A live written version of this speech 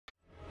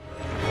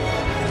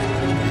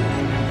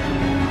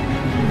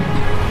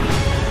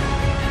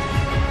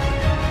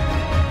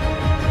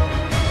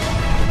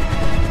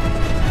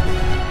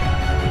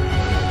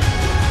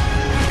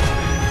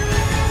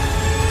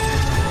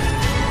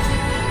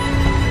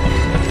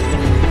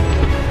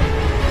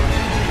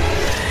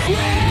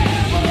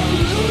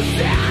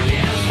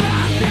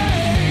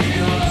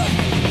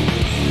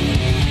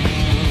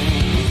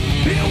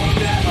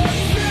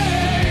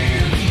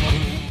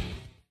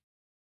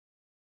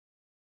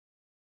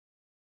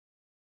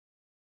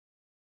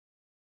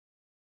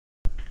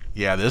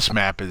Yeah, this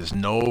map is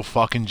no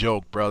fucking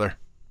joke, brother.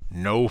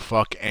 No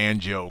fuck and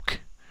joke.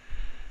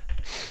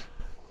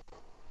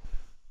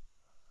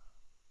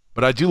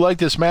 But I do like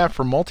this map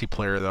for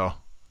multiplayer, though.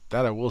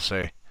 That I will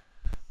say.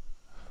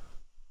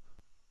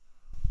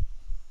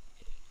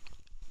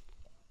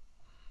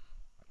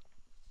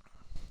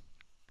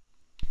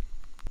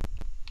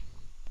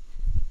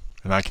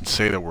 And I can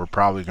say that we're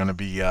probably going to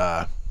be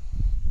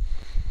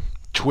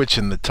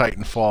twitching the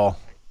Titanfall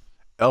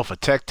alpha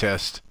tech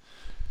test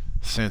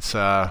since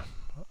I've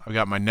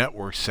got my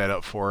network set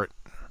up for it.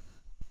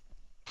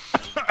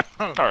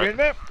 All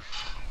right.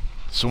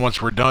 So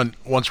once we're done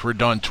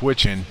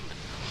twitching,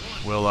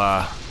 we'll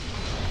I'll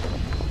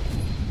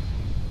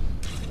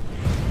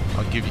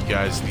give you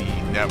guys the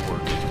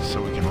network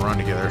so we can run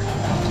together.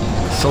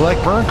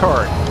 Select burn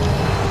card.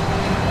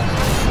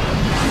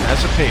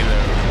 That's a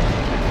payload.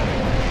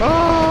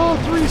 Oh,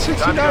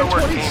 369,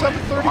 27,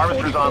 30,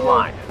 Harvester's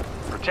online.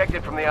 Protect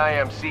it from the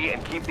IMC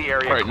and keep the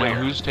area All right, clear.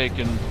 now who's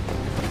taking...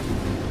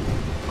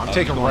 I'm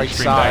taking going right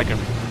extreme side. Back and,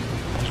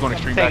 who's going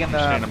extreme back and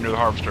stand up near the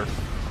harvester?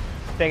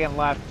 Taking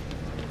left.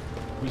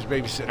 Who's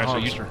babysitting Okay, so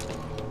harvester?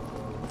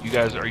 You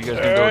guys gonna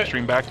go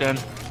extreme back then?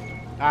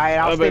 Alright,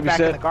 I'll stay back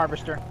in the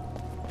harvester.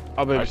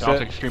 I'll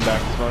take extreme back.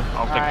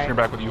 I'll take extreme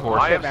back with you,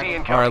 horse.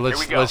 IMC All right,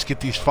 let's get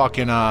these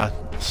fucking sniper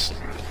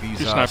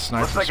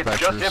Looks like it's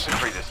just inspectors.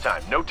 infantry this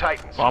time. No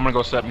Titans. Well, I'm gonna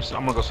go set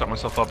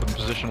myself up in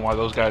position while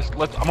those guys. I'm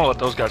gonna let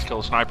those guys kill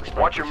the sniper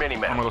inspectors. Watch your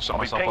mini-map. I'm gonna go set I'll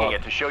be myself pinging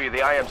up. it to show you the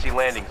IMC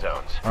landing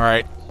zones. All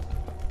right,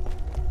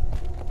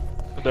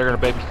 But they're gonna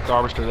baby the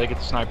harvester. They get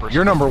the snipers.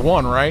 you're number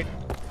 1, right?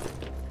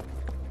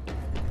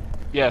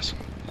 Yes.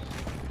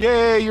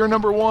 Yay, you're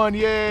number 1.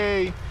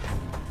 Yay.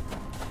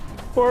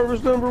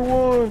 Harvest number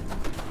 1.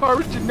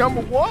 Harvester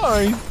number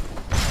 1.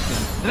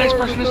 The next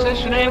person who says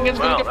shenanigans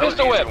Well, gonna that get was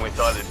pistol easier whipped. than we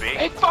thought it'd be.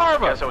 Hey,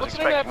 Farva, Guess I was what's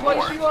the name of that expecting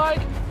place more. you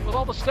like? With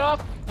all the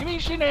stuff? You mean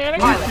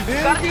shenanigans? Pilot,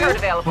 we've got a turret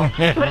available. Put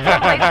it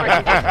someplace where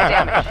it can take some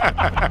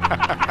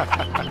damage.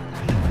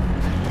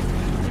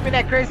 You mean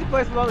that crazy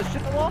place with all the shit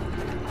in the wall?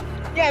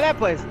 Yeah, that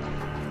place.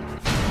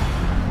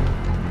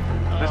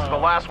 This is the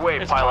last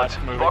wave, It's a pilots.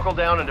 classic movie. Buckle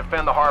down and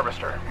defend the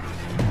harvester.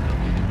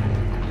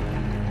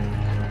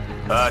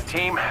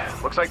 Team,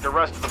 looks like the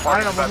rest of the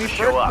party's I don't know, about when to we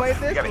show first up. played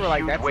this, We got we a were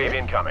like, huge that's wave it.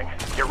 incoming.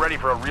 Get ready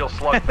for a real And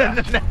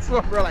slugfest. the next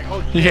one, we're like,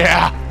 oh shit.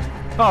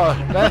 Yeah. Oh,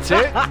 that's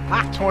it?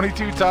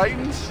 22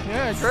 Titans?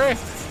 Yeah, great.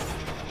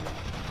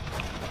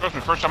 Trust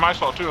me, first time I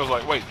saw it too, I was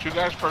like, wait, 2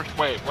 guys first?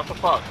 Wait, what the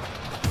fuck?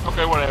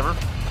 Okay, whatever. All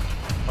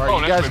right, Oh,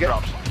 you next guys wave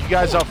drops. you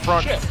guys up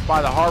front Shit.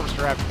 by the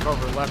harvester have to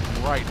cover left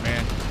and right,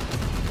 man.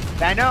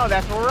 I know,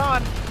 that's what we're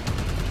on.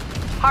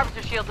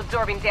 Harvester shield's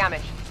absorbing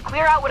damage.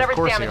 Clear out whatever's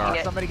course they damaging are.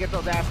 it. Somebody get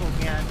those assholes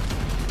behind.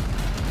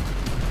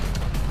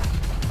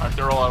 Alright,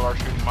 they're all out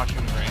of my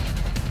shooting range.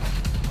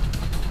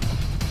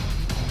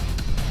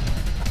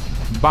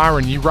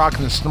 Byron, you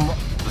rocking the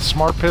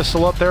smart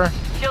pistol up there?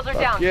 Shields are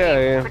down, yeah, team.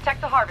 I am. Protect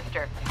the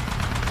harvester.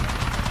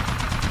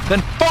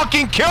 Then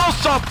fucking kill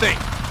something!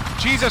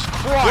 Jesus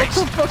What Christ!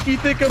 the fuck you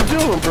think I'm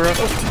doing, bro?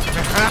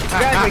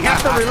 Guys, we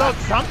have to reload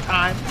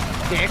sometime,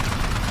 dick.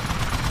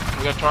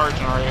 We got targets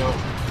in our AO.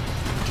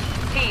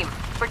 Team,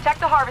 protect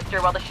the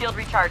harvester while the shield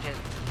recharges.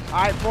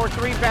 Alright,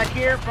 4-3 back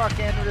here.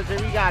 Fucking,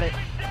 we got it.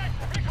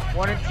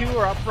 1 and 2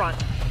 are up front.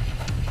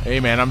 Hey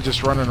man, I'm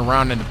just running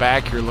around in the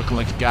back here looking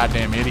like a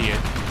goddamn idiot.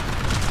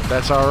 But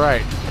that's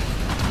alright.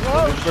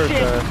 Whoa, First,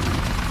 shit.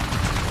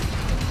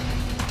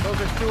 Those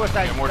are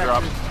suicide Yeah, more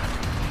inspectors.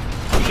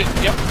 drops. Shit,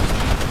 yep.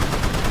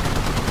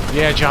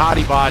 Yeah,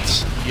 jihadi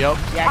bots. Yep.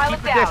 Yeah, Pilot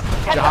keep it down.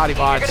 distance. Heads up, Jihadi team.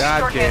 bots. You're gonna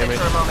God be short-handed damn it.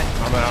 for a moment.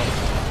 I'm out.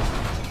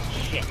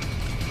 Shit.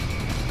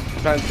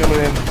 Time's coming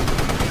in.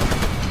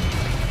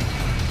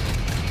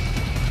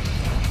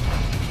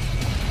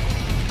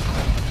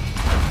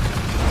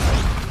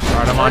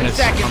 Alright, I'm on 30 this.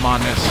 seconds. I'm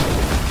on this.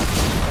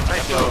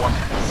 Nice little one.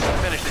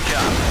 Finish the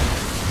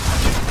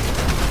job.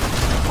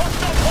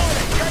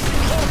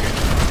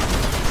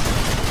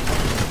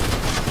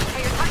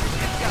 Hey, your Titans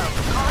should go.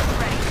 Call it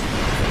ready.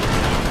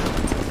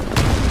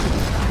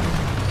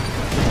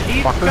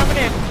 He's Fucker. coming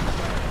in.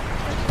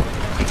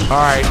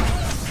 Alright.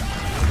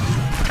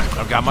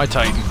 I've got my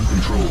Titan.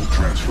 Control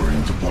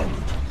transferring to pilot.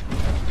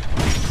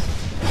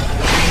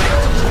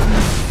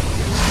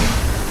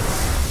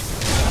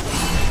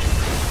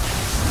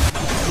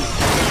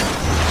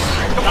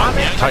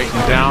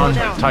 Titan down.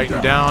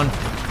 Titan down.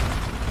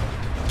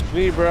 What you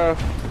need, bro?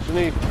 What you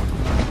need?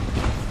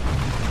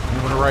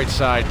 Moving to the right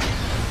side.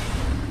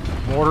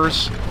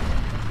 Mortars.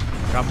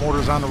 Got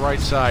mortars on the right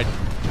side.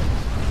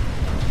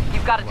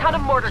 You've got a ton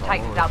of mortar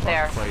Titans out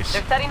there. Place.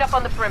 They're setting up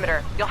on the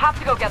perimeter. You'll have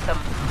to go get them.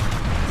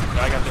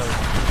 I got the other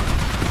one.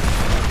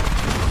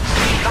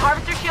 The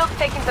harvester shield's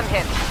taking some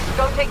hits.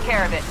 Go take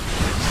care of it.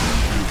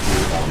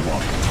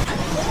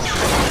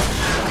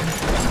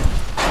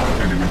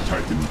 Enemy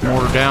Titan down.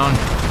 Mortar down.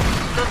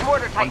 Those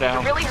mortar Titans down.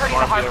 are really hurting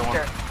the Mark the other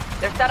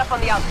harvester. They're set up on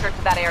the outskirts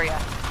of that area.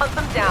 Hunt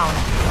them down.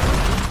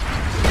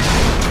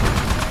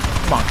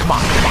 Come on, come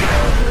on, come on.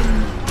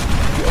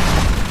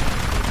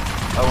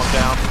 That one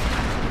down.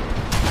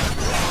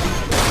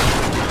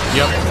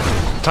 Yep.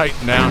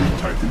 Titan down.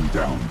 Titan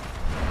down.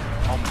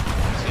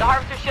 The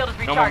harvester shield is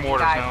No more recharging,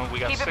 mortars, guys. no. We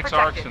got Keep it 6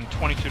 arcs protected. and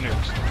 22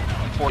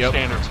 nukes. And 4 Yep.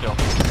 standard still.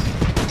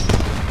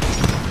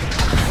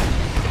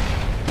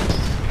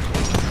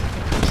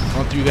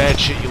 Don't do that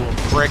shit, you little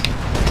prick.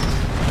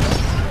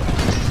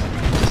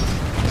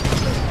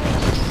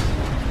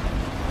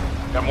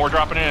 Got more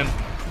dropping in.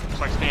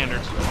 Looks like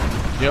standards.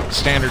 Yep,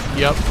 standard.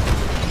 Yep.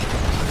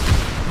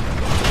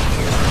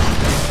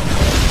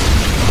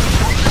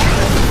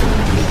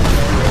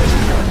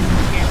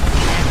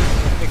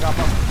 Pick up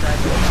on the track.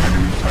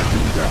 Enemy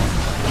Titan down.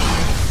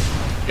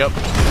 Yep.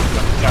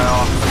 Got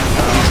off.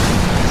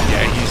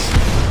 Yeah, he's.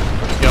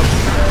 Yep.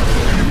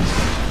 Enemy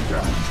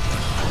down.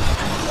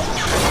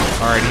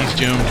 Alright, he's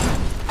doomed.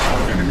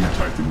 Enemy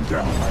Titan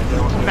down.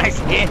 Nice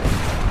hit.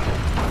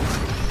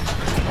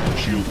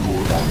 Shield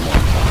core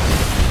online.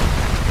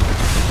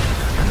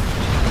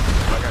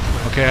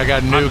 Okay, I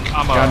got a nuke.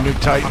 Got a nuke I'm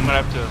Titan.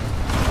 gonna have to.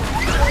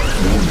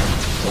 Warning.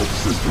 All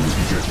systems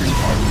ejecting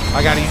pilot.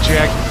 I got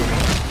eject.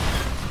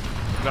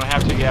 I'm gonna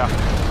have to, yeah.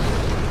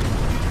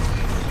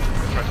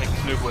 Try to take this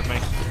nuke with me.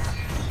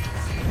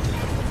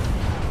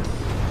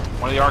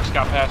 One of the arcs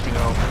got past me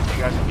though.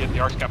 You guys can get the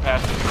arcs got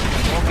past me.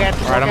 We'll get.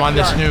 Alright, I'm on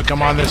this nuke.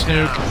 I'm on this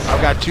nuke.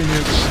 I've got 2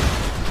 nukes.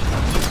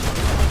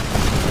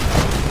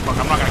 Fuck,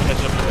 I'm not gonna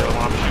catch up to the other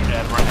one I'm shooting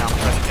at right now. I'm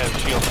trying to catch the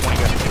shield. One of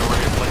you guys get over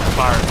here and play the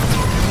fire.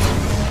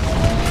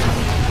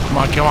 Come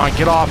on,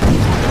 get off.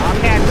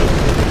 I'll catch him.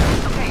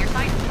 Okay, your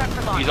Titan's prepped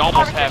for launch. He's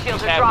almost Harvester half,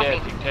 shields he's are half dropping.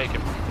 dead. You can take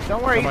him.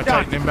 Don't worry, Got my he's done.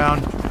 Titan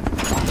inbound. We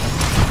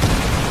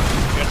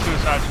got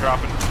suicides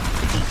dropping.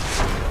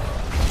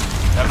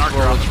 Got an arc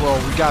Roll, drop. let's roll.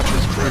 We got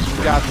this, Chris.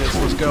 We got this.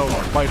 Let's go.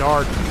 Fight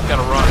hard.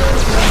 Gotta run.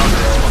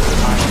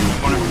 I'm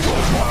going to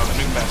the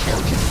nuke basket.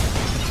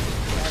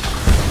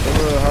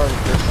 Over the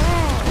harvester.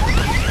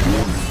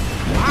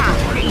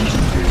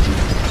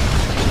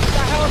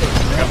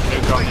 Got the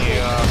nuke on the,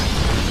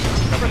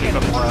 got the nuke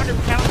on the left. 100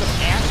 pounds of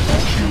ass.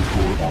 Shield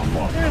core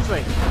online.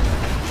 Seriously.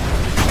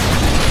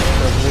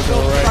 There's a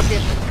right.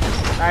 Fucking.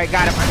 Alright,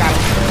 got him. I got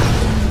him.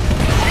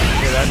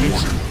 Yeah, that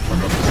nuke's.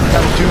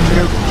 Got a doom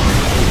nuke.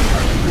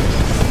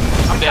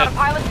 I'm Got dead. a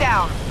pilot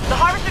down. The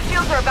harvester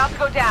shields are about to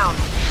go down.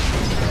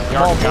 The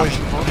Come on, arc got boys.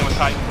 me. Working with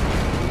Titan.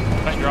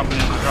 Titan dropping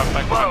in. Drop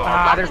back behind the arc.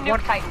 Lots there's of one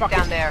nuke Titans fucking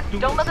down there.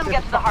 Don't let them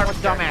get to the One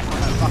harvester. dumbass on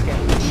that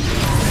fucking.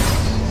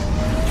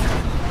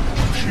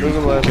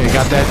 Moving left. Okay,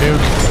 got that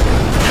nuke.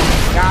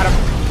 Got him.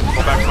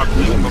 Go back, fuck,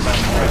 go back.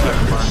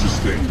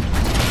 Sustained.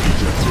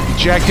 Ejecting.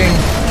 Ejecting.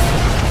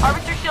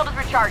 Harvester shield is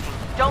recharging.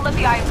 Don't let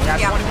the IMC Got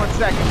down. 21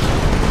 seconds.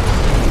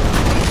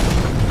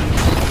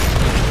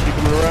 Keep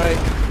him to the right.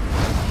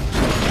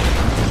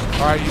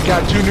 Alright, you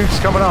got 2 nukes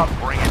coming up.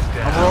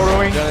 I'm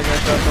rotoing. Got that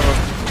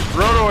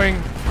Rotoing.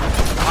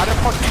 How the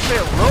fuck do you say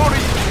it?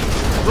 Rodeoing.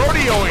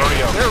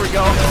 Rodeo. There we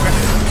go.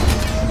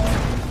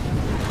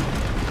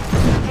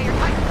 Okay, your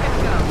Titan's good to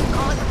go.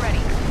 Call it ready.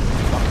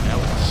 That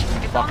was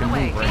It's fucking on the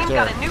way. move right Team's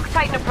there. got a nuke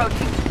Titan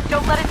approaching.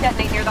 Don't let it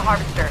detonate near the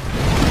harvester.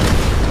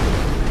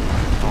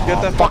 Get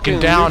that Fucking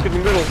down. nuke in the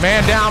middle.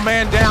 Man down,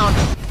 man down.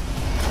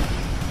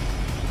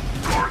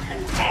 Guard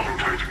mode. Auto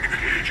Titan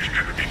engaging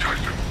enemy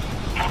Titan.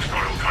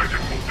 Hostile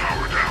Titan will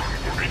power down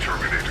or be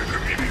terminated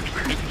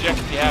immediately. Nuke eject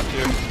if you have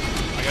to.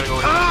 I gotta go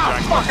in Ah,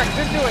 and fuck, I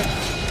couldn't do it.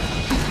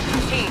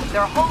 Team,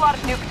 there are a whole lot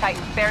of nuke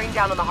Titans bearing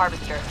down on the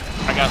harvester.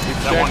 I got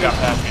that one got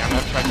past me. I'm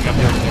gonna try to pick up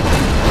the other two.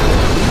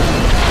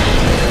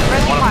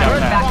 Friendly One of them pilot got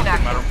back past in me.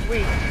 action. Matter.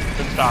 Sweet.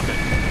 Couldn't stop it.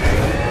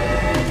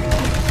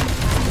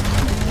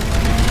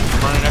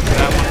 Running after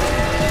that one.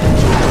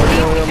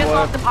 Team, we just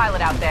lost the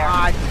pilot out there.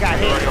 Ah, I just got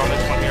hit. Already on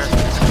this one here.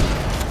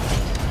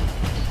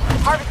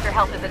 Harvester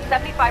health is at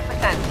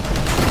 75%.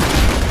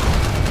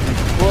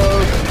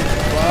 Close.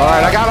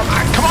 Alright, I got him.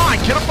 Come on,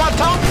 get up on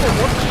top of him.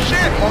 What the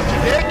shit, monkey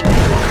dick?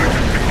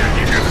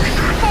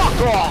 Fuck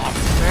off,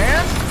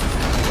 man.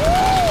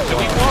 So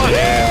we won.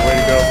 Yeah, way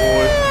to go,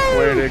 boys.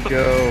 Way to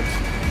go.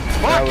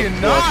 That was Fucking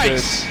fucking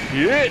nice.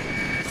 Shit.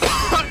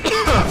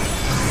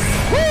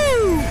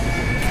 Woo!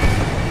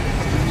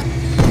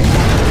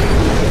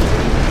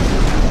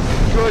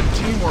 Good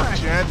teamwork,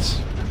 gents.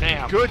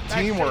 Damn. Good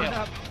teamwork.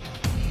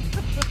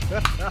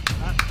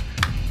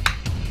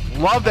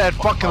 Love that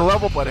fucking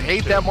level, but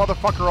hate that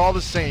motherfucker all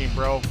the same,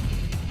 bro.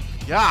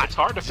 God, It's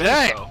hard to finish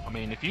dang. though. I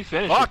mean, if you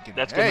finish Fucking it,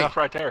 that's good hey. enough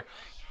right there.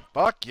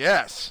 Fuck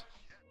yes.